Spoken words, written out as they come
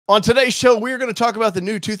On today's show, we're going to talk about the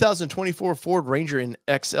new 2024 Ford Ranger in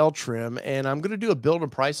XL trim, and I'm going to do a build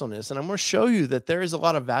and price on this, and I'm going to show you that there is a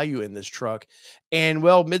lot of value in this truck. And,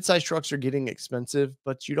 well, midsize trucks are getting expensive,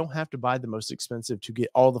 but you don't have to buy the most expensive to get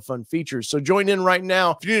all the fun features. So join in right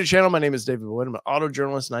now. If you're new to the channel, my name is David Wood. I'm an auto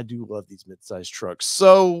journalist, and I do love these midsize trucks.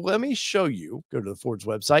 So let me show you. Go to the Ford's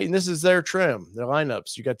website, and this is their trim, their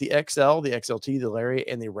lineups. You got the XL, the XLT, the Lariat,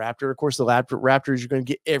 and the Raptor. Of course, the Raptors, you're going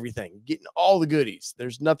to get everything, getting all the goodies.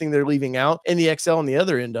 There's nothing they're leaving out. And the XL on the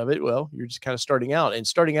other end of it, well, you're just kind of starting out at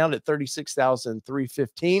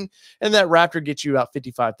 $36,315, and that Raptor gets you about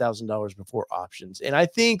 $55,000 before options. And I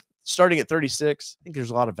think starting at 36, I think there's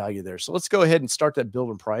a lot of value there. So let's go ahead and start that build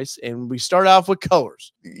and price. And we start off with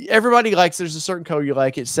colors. Everybody likes, there's a certain color you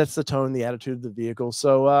like. It sets the tone, the attitude of the vehicle.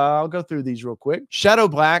 So I'll go through these real quick. Shadow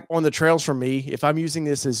black on the trails for me. If I'm using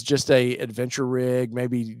this as just a adventure rig,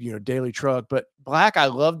 maybe, you know, daily truck, but black, I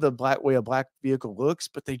love the black way a black vehicle looks,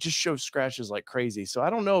 but they just show scratches like crazy. So I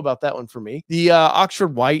don't know about that one for me. The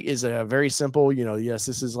Oxford white is a very simple, you know, yes,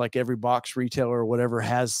 this is like every box retailer or whatever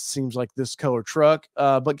has, seems like this color truck.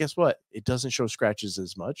 But guess what? It doesn't show scratches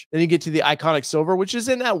as much. Then you get to the iconic silver, which is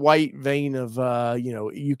in that white vein of, you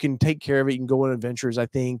know, you can take care of it. You can go on adventures, I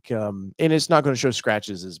think, and it's not going to show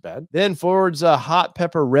scratches as bad. Then Ford's hot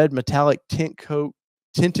pepper red metallic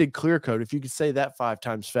tinted clear coat. If you could say that 5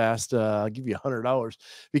 times fast, I'll give you $100,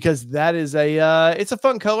 because that is a it's a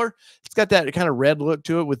fun color. It's got that kind of red look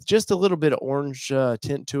to it with just a little bit of orange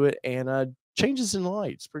tint to it, and changes in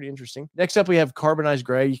light. It's pretty interesting. Next up, we have carbonized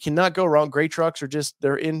gray. You cannot go wrong. Gray trucks are just,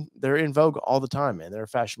 they're in vogue all the time, man. They're a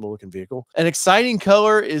fashionable looking vehicle. An exciting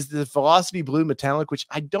color is the Velocity blue metallic, which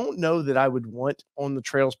I don't know that I would want on the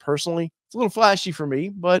trails personally. It's a little flashy for me,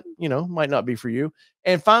 but, you know, might not be for you.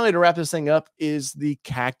 And finally, to wrap this thing up, is the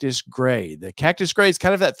cactus gray. The cactus gray is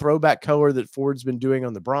kind of that throwback color that Ford's been doing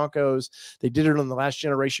on the Broncos. They did it on the last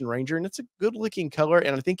generation Ranger, and it's a good looking color.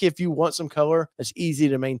 And I think if you want some color that's easy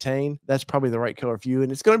to maintain, that's probably the right color for you.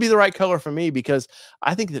 And it's going to be the right color for me, because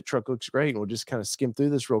I think the truck looks great. And we'll just kind of skim through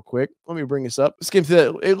this real quick. Let me bring this up. Skim through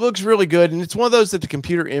that. It looks really good. And it's one of those that the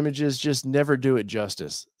computer images just never do it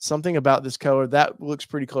justice. Something about this color that looks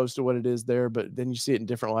pretty close to what it is there, but then you see it in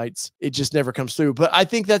different lights. It just never comes through. But I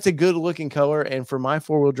think that's a good looking color. And for my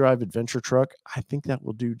 4-wheel drive adventure truck, I think that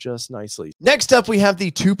will do just nicely. Next up, we have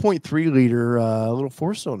the 2.3 liter little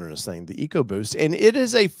 4-cylinder in this thing, the EcoBoost. And it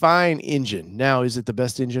is a fine engine. Now, is it the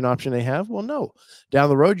best engine option they have? Well, no. Down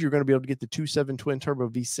the road, you're going to be able to get the 2.7 twin turbo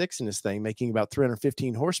V6 in this thing, making about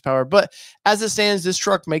 315 horsepower. But as it stands, this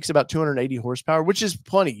truck makes about 280 horsepower, which is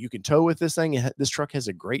plenty. You can tow with this thing. This truck has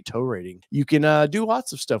a great tow rating. You can do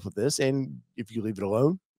lots of stuff with this. And if you leave it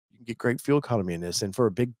alone, you can get great fuel economy in this. And for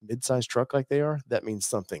a big mid-sized truck like they are, that means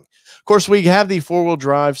something. Of course, we have the 4-wheel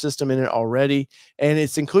drive system in it already, and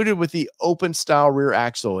it's included with the open style rear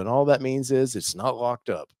axle. And all that means is it's not locked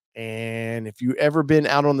up. And if you've ever been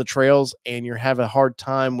out on the trails and you're having a hard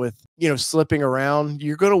time with, you know, slipping around,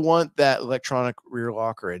 you're going to want that electronic rear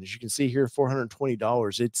locker. And as you can see here,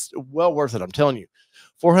 $420. It's well worth it. I'm telling you,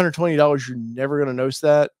 $420, you're never going to notice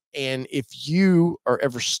that. And if you are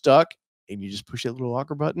ever stuck and you just push that little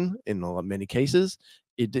locker button, in many cases,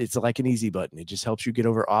 it's like an easy button. It just helps you get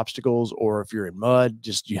over obstacles, or if you're in mud,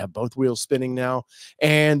 just you have both wheels spinning now.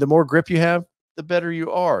 And the more grip you have, the better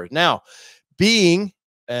you are. Now, being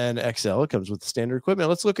an XL, it comes with the standard equipment.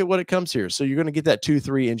 Let's look at what it comes here. So you're going to get that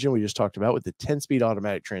 2.3 engine we just talked about with the 10-speed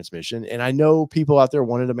automatic transmission. And I know people out there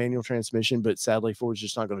wanted a manual transmission, but sadly Ford's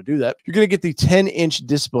just not going to do that. You're going to get the 10-inch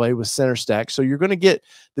display with center stack. So you're going to get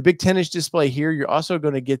the big 10-inch display here. You're also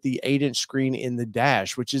going to get the 8-inch screen in the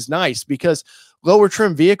dash, which is nice, because lower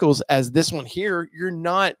trim vehicles as this one here, you're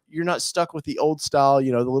not stuck with the old style,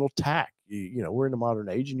 you know, the little tack. You know, we're in a modern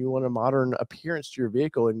age and you want a modern appearance to your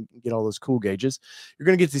vehicle and get all those cool gauges. You're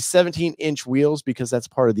going to get the 17-inch wheels, because that's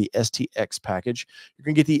part of the STX package. You're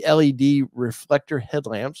going to get the LED reflector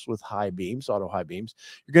headlamps with high beams, auto high beams.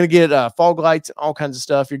 You're going to get fog lights and all kinds of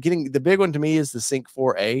stuff. You're getting, the big one to me is the Sync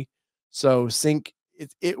 4A. So Sync,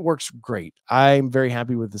 it works great. I'm very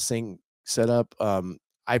happy with the Sync setup.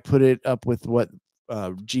 I put it up with what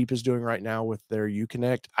Jeep is doing right now with their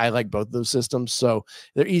Uconnect. I like both those systems, so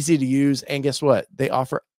they're easy to use. And guess what? They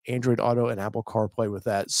offer Android Auto and Apple CarPlay with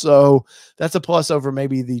that. So that's a plus over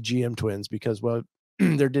maybe the GM twins, because, well,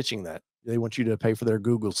 they're ditching that. They want you to pay for their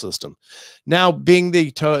Google system. Now, being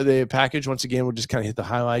the package, once again, we'll just kind of hit the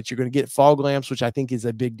highlights. You're going to get fog lamps, which I think is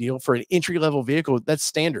a big deal for an entry-level vehicle. That's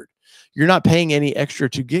standard. You're not paying any extra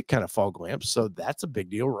to get kind of fog lamps, so that's a big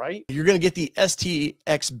deal, right? You're going to get the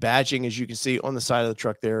STX badging, as you can see on the side of the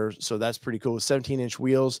truck there, so that's pretty cool. 17-inch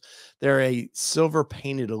wheels. They're a silver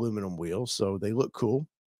painted aluminum wheel, so they look cool.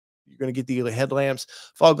 You're going to get the headlamps,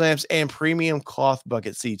 fog lamps, and premium cloth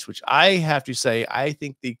bucket seats, which I have to say, I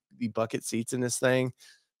think the bucket seats in this thing,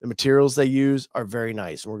 the materials they use are very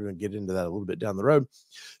nice. And we're going to get into that a little bit down the road.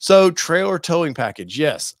 So trailer towing package.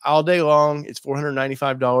 Yes, all day long. It's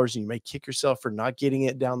 $495. And you may kick yourself for not getting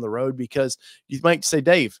it down the road because you might say,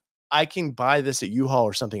 Dave, I can buy this at U-Haul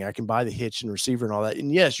or something. I can buy the hitch and receiver and all that.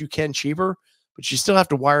 And yes, you can cheaper, but you still have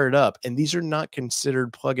to wire it up. And these are not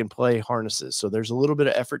considered plug and play harnesses. So there's a little bit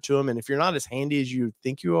of effort to them. And if you're not as handy as you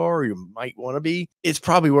think you are, or you might want to be, it's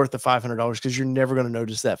probably worth the $500 because you're never going to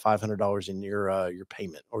notice that $500 in your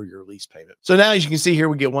payment or your lease payment. So now, as you can see here,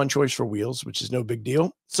 we get one choice for wheels, which is no big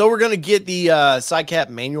deal. So we're going to get the side cap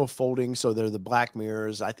manual folding. So they're the black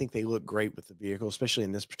mirrors. I think they look great with the vehicle, especially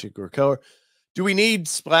in this particular color. Do we need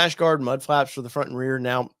splash guard mud flaps for the front and rear?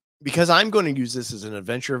 Now, because I'm going to use this as an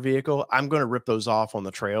adventure vehicle, I'm going to rip those off on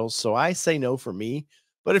the trails. So I say no for me.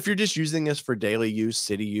 But if you're just using this for daily use,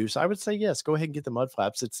 city use, I would say yes, go ahead and get the mud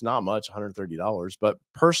flaps. It's not much, $130. But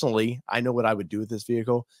personally, I know what I would do with this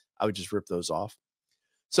vehicle. I would just rip those off.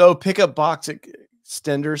 So pickup box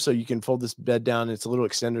extender, so you can fold this bed down. It's a little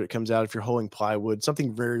extender that comes out if you're holding plywood,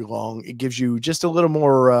 something very long. It gives you just a little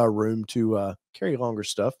more room to carry longer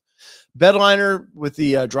stuff. Bed liner with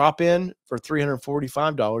the drop-in for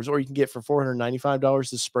 $345, or you can get for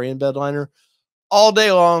 $495 the spray-in bed liner. All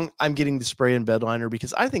day long, I'm getting the spray-in bed liner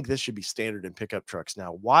because I think this should be standard in pickup trucks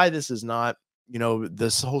now. Why this is not,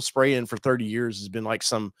 this whole spray-in for 30 years has been like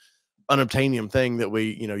some unobtainium thing that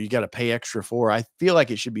you got to pay extra for. I feel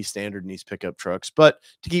like it should be standard in these pickup trucks, but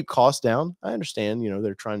to keep costs down, I understand,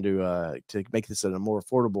 they're trying to make this a more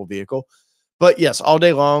affordable vehicle. But yes, all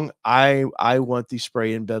day long, I want the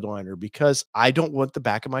spray-in bed liner because I don't want the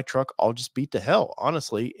back of my truck all just beat to hell,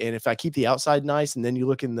 honestly. And if I keep the outside nice and then you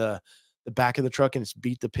look in the back of the truck and it's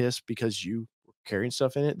beat to piss because you were carrying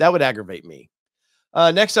stuff in it, that would aggravate me.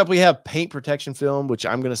 Next up, we have paint protection film, which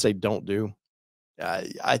I'm going to say don't do.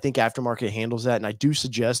 I think aftermarket handles that, and I do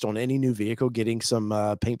suggest on any new vehicle getting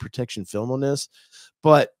some paint protection film on this,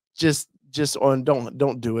 but just on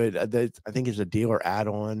don't do it. I think it's a dealer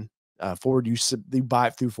add-on. Ford, you buy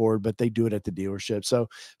it through Ford, but they do it at the dealership. So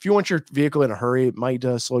if you want your vehicle in a hurry, it might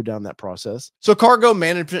slow down that process. So cargo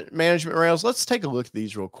management rails, let's take a look at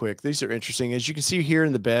these real quick. These are interesting. As you can see here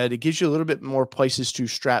in the bed, it gives you a little bit more places to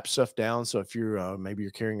strap stuff down. So if you're maybe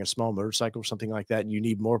you're carrying a small motorcycle or something like that, and you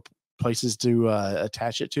need more places to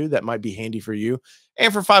attach it to, that might be handy for you.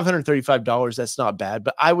 And for $535, that's not bad,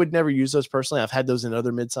 but I would never use those personally. I've had those in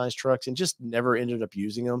other midsize trucks and just never ended up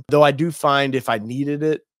using them. Though I do find if I needed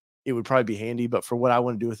it, it would probably be handy, but for what I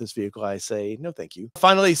want to do with this vehicle, I say, no, thank you.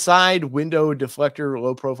 Finally, side window deflector,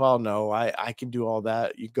 low profile. No, I can do all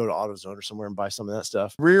that. You can go to AutoZone or somewhere and buy some of that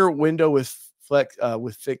stuff. Rear window with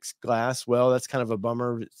fixed glass. Well, that's kind of a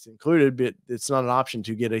bummer. It's included, but it's not an option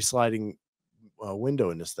to get a sliding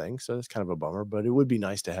window in this thing. So that's kind of a bummer, but it would be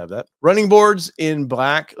nice to have that. Running boards in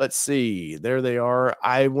black. Let's see. There they are.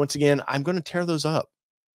 Once again, I'm going to tear those up.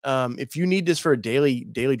 If you need this for a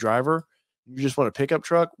daily driver, you just want a pickup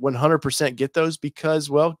truck, 100% get those because,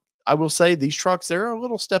 well, I will say these trucks, they're a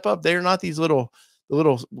little step up. They're not these little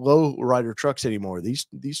low rider trucks anymore. These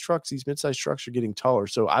trucks, these midsize trucks are getting taller.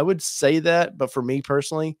 So I would say that, but for me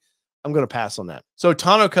personally, I'm going to pass on that. So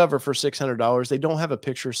tonneau cover for $600. They don't have a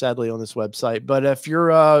picture, sadly, on this website, but if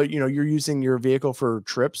you're, you're using your vehicle for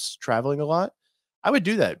trips, traveling a lot, I would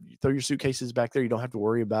do that. You throw your suitcases back there. You don't have to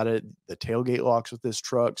worry about it. The tailgate locks with this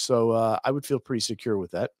truck. So I would feel pretty secure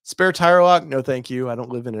with that. Spare tire lock. No, thank you. I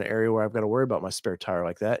don't live in an area where I've got to worry about my spare tire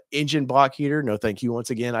like that. Engine block heater. No, thank you.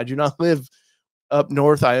 Once again, I do not live up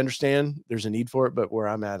north. I understand there's a need for it, but where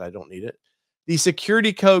I'm at, I don't need it. The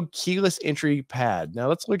security code keyless entry pad. Now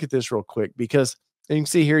let's look at this real quick because you can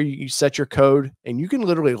see here, you set your code and you can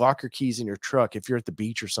literally lock your keys in your truck. If you're at the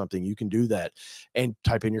beach or something, you can do that and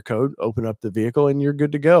type in your code, open up the vehicle, and you're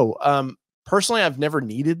good to go. Personally, I've never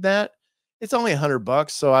needed that. It's only $100.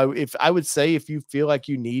 So I would say if you feel like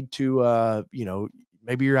you need to,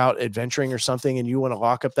 maybe you're out adventuring or something and you want to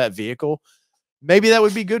lock up that vehicle, maybe that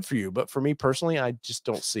would be good for you. But for me personally, I just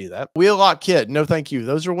don't see that. Wheel lock kit. No, thank you.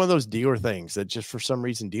 Those are one of those dealer things that just for some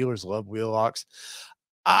reason dealers love wheel locks.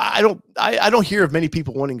 I don't hear of many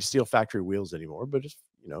people wanting to steal factory wheels anymore, but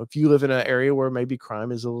if you live in an area where maybe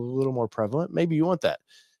crime is a little more prevalent, maybe you want that.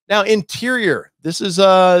 Now, interior, this is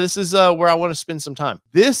where I want to spend some time.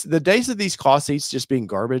 The days of these cloth seats just being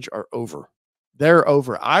garbage are over. They're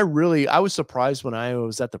over. I was surprised when I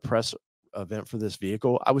was at the press event for this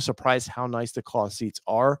vehicle. I was surprised how nice the cloth seats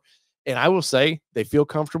are. And I will say they feel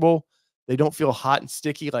comfortable. They don't feel hot and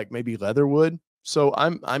sticky like maybe leather would. So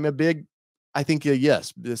I'm a big I think,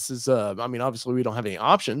 yes, this is, I mean, obviously we don't have any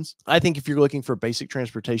options. I think if you're looking for basic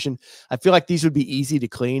transportation, I feel like these would be easy to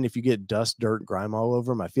clean if you get dust, dirt, grime all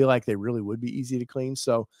over them. I feel like they really would be easy to clean.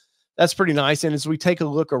 So that's pretty nice. And as we take a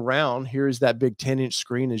look around, here's that big 10-inch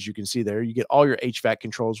screen. As you can see there, you get all your HVAC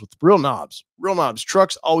controls with real knobs. Real knobs.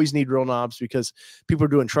 Trucks always need real knobs because people are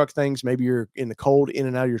doing truck things. Maybe you're in the cold, in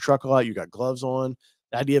and out of your truck a lot. You got gloves on.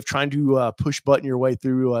 The idea of trying to push button your way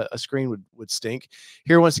through a screen would stink.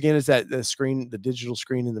 Here, once again, is that the screen, the digital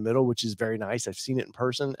screen in the middle, which is very nice. I've seen it in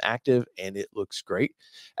person, active, and it looks great.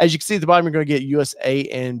 As you can see at the bottom, you're going to get US A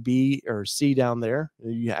and B or C down there.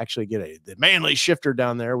 You actually get the manly shifter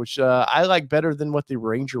down there, which I like better than what the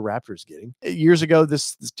Ranger Raptor is getting. Years ago,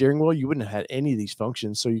 this steering wheel, you wouldn't have had any of these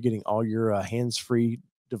functions. So you're getting all your hands-free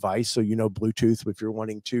device. So, Bluetooth, if you're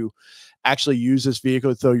wanting to actually use this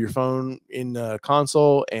vehicle, throw your phone in the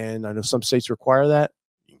console. And I know some states require that.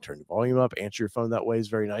 You can turn the volume up, answer your phone that way is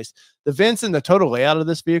very nice. The vents and the total layout of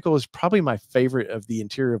this vehicle is probably my favorite of the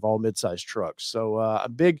interior of all midsize trucks. So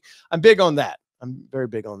I'm big on that. I'm very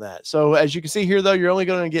big on that. So as you can see here, though, you're only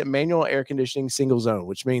going to get manual air conditioning single zone,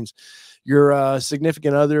 which means your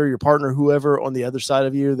significant other, your partner, whoever on the other side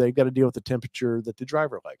of you, they've got to deal with the temperature that the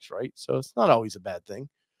driver likes, right? So it's not always a bad thing.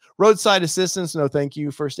 Roadside assistance, no thank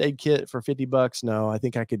you. First aid kit for $50. No, I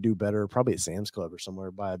think I could do better. Probably at Sam's Club or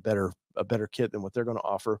somewhere, buy a better kit than what they're going to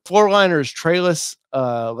offer. Floor liners, trayless,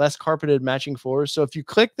 less carpeted matching floors. So if you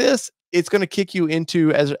click this, it's going to kick you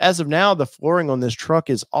into, as of now, the flooring on this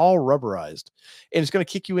truck is all rubberized, and it's going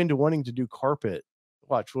to kick you into wanting to do carpet.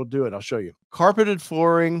 Watch, we'll do it. I'll show you. Carpeted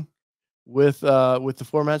flooring with the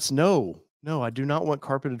floor mats. No, I do not want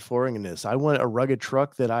carpeted flooring in this. I want a rugged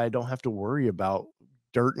truck that I don't have to worry about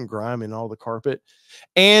dirt and grime and all the carpet.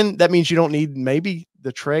 And that means you don't need maybe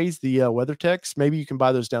the trays, the WeatherTechs. Maybe you can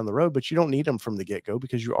buy those down the road, but you don't need them from the get-go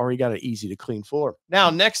because you already got an easy to clean floor. Now,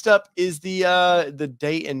 next up is the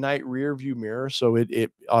day and night rear view mirror. So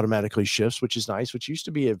it automatically shifts, which is nice, which used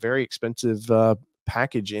to be a very expensive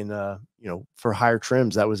package in for higher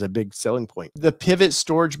trims. That was a big selling point. The pivot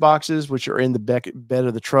storage boxes, which are in the bed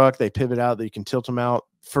of the truck, they pivot out, that you can tilt them out.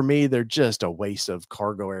 For me, they're just a waste of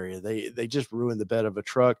cargo area. They just ruin the bed of a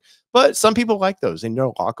truck, but some people like those, and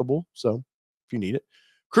they're lockable, so if you need it.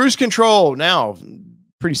 Cruise control, now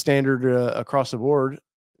pretty standard across the board.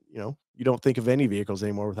 You don't think of any vehicles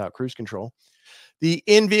anymore without cruise control. The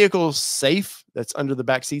in-vehicle safe that's under the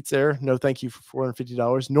back seats there, no thank you for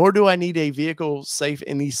 $450, nor do I need a vehicle safe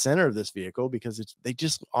in the center of this vehicle because they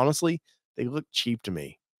just, honestly, they look cheap to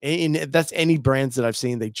me. And that's any brands that I've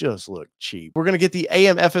seen, they just look cheap. We're going to get the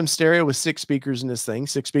AM FM stereo with 6 speakers in this thing.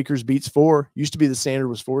 6 speakers beats 4. Used to be the standard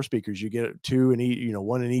was 4 speakers. You get 2 in each,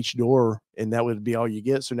 1 in each door, and that would be all you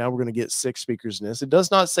get. So now we're going to get 6 speakers in this. It does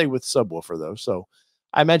not say with subwoofer though. So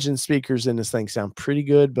I imagine speakers in this thing sound pretty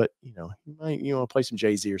good, but you might want to play some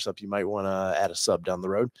Jay-Z or something. You might want to add a sub down the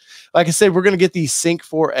road. Like I said, we're going to get the Sync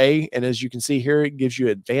 4A, and as you can see here, it gives you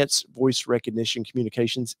advanced voice recognition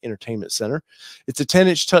communications entertainment center. It's a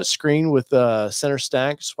 10-inch touch screen with center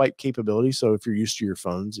stack swipe capability. So if you're used to your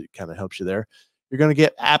phones, it kind of helps you there. You're going to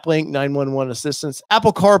get AppLink 911 assistance,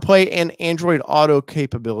 Apple CarPlay, and Android Auto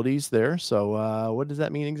capabilities there. So what does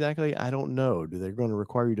that mean exactly? I don't know. Do they going to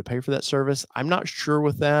require you to pay for that service? I'm not sure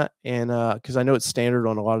with that. And because I know it's standard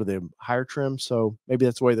on a lot of the higher trims. So maybe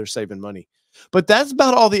that's the way they're saving money. But that's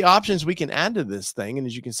about all the options we can add to this thing. And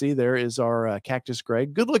as you can see, there is our Cactus Gray.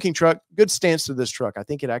 Good looking truck, good stance to this truck. I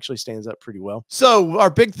think it actually stands up pretty well. So our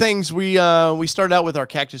big things, we started out with our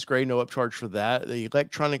Cactus Gray, no upcharge for that. The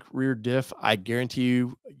electronic rear diff, I guarantee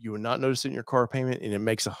you will not notice it in your car payment, and it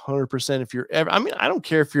makes 100% if you're ever, I don't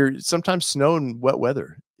care if you're sometimes snow and wet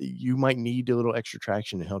weather, you might need a little extra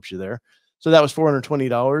traction to help you there. So that was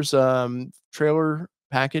 $420. Trailer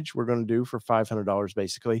package we're going to do for $500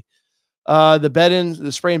 basically.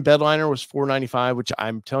 The spray and bed liner was $495, which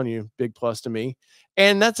I'm telling you, big plus to me.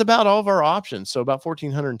 And that's about all of our options. So about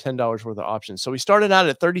 $1,410 worth of options. So we started out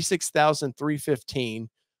at $36,315,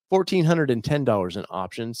 $1,410 in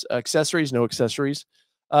options. Accessories, no accessories.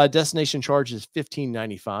 Destination charge is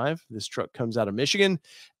 $1,595. This truck comes out of Michigan,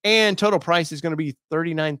 and total price is going to be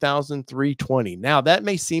 $39,320. Now that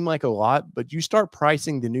may seem like a lot, but you start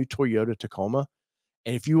pricing the new Toyota Tacoma,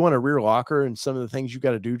 and if you want a rear locker and some of the things you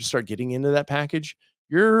got to do to start getting into that package,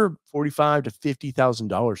 you're $45,000 to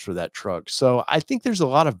 $50,000 for that truck. So I think there's a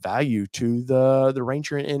lot of value to the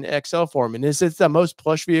Ranger in XL form. And it's the most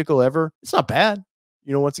plush vehicle ever. It's not bad.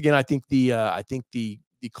 Once again, I think the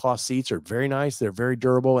cloth seats are very nice. They're very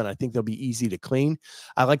durable, and I think they'll be easy to clean.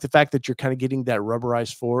 I like the fact that you're kind of getting that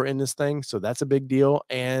rubberized floor in this thing. So that's a big deal.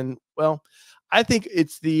 And well, I think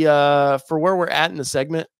it's the for where we're at in the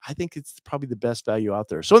segment, I think it's probably the best value out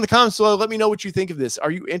there. So in the comments below, let me know what you think of this.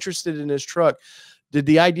 Are you interested in this truck? Did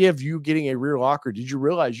the idea of you getting a rear locker, did you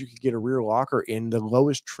realize you could get a rear locker in the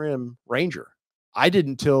lowest trim Ranger? I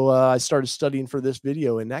didn't until I started studying for this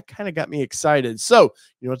video, and that kind of got me excited. So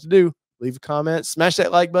you know what to do. Leave a comment, smash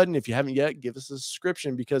that like button. If you haven't yet, give us a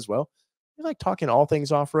subscription because, well, we like talking all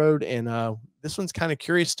things off-road. And this one's kind of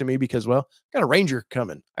curious to me because, well, I got a Ranger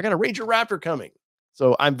coming. I got a Ranger Raptor coming.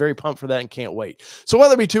 So I'm very pumped for that and can't wait. So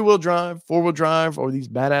whether it be two-wheel drive, four-wheel drive, or these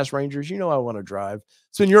badass Rangers, you know I want to drive.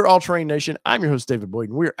 So in your all-terrain nation, I'm your host, David Boyd,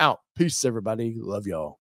 and we're out. Peace, everybody. Love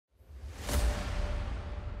y'all.